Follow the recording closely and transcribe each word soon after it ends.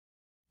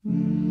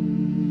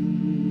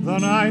The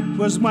night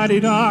was mighty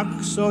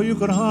dark, so you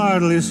could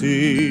hardly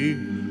see,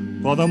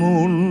 for the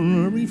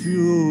moon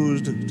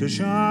refused to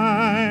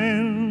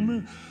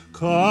shine.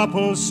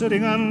 Couples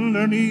sitting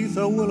underneath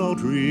a willow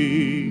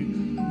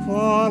tree,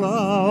 for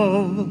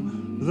love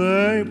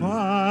they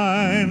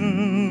pine.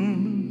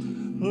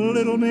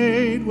 Little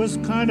maid was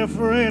kind of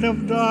afraid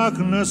of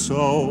darkness,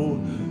 so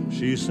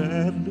she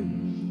said,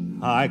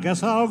 I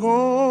guess I'll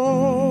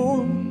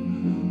go.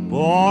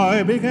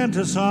 Boy began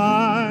to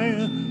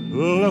sigh,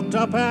 looked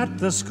up at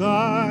the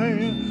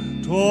sky,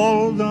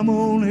 told the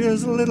moon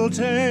his little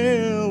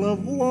tale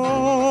of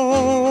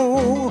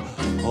woe.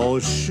 Oh,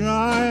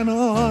 shine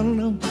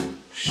on,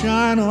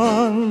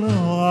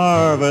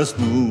 harvest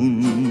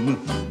moon,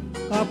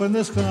 up in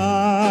the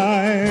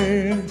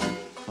sky.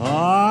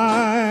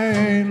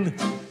 I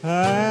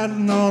had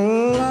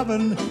no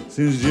lovin'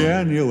 since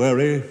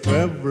January,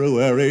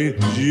 February,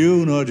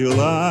 June or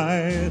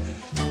July.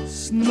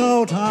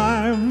 No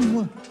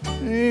time,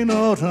 ain't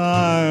no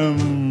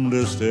time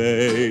to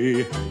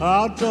stay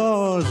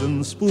outdoors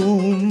and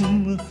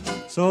spoon.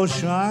 So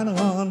shine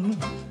on,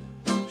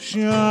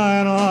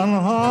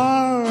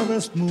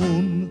 harvest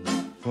moon,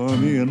 for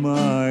me and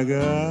my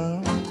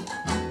gal.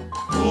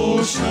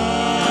 Oh,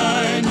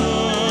 shine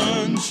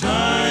on,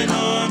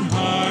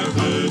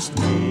 harvest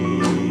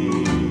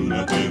moon,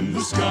 up in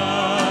the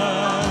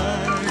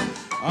sky.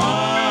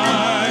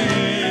 I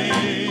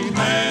ain't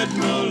had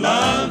no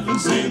lovin'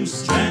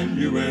 since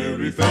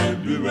January,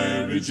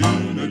 February,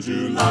 June or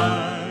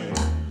July.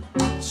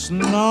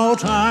 No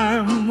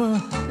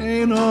time,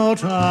 ain't no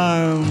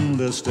time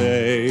to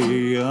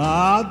stay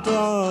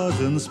outdoors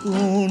and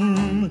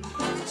spoon.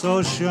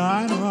 So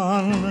shine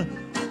on,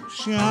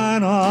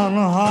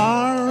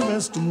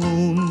 harvest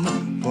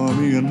moon, for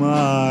me and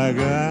my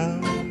gal.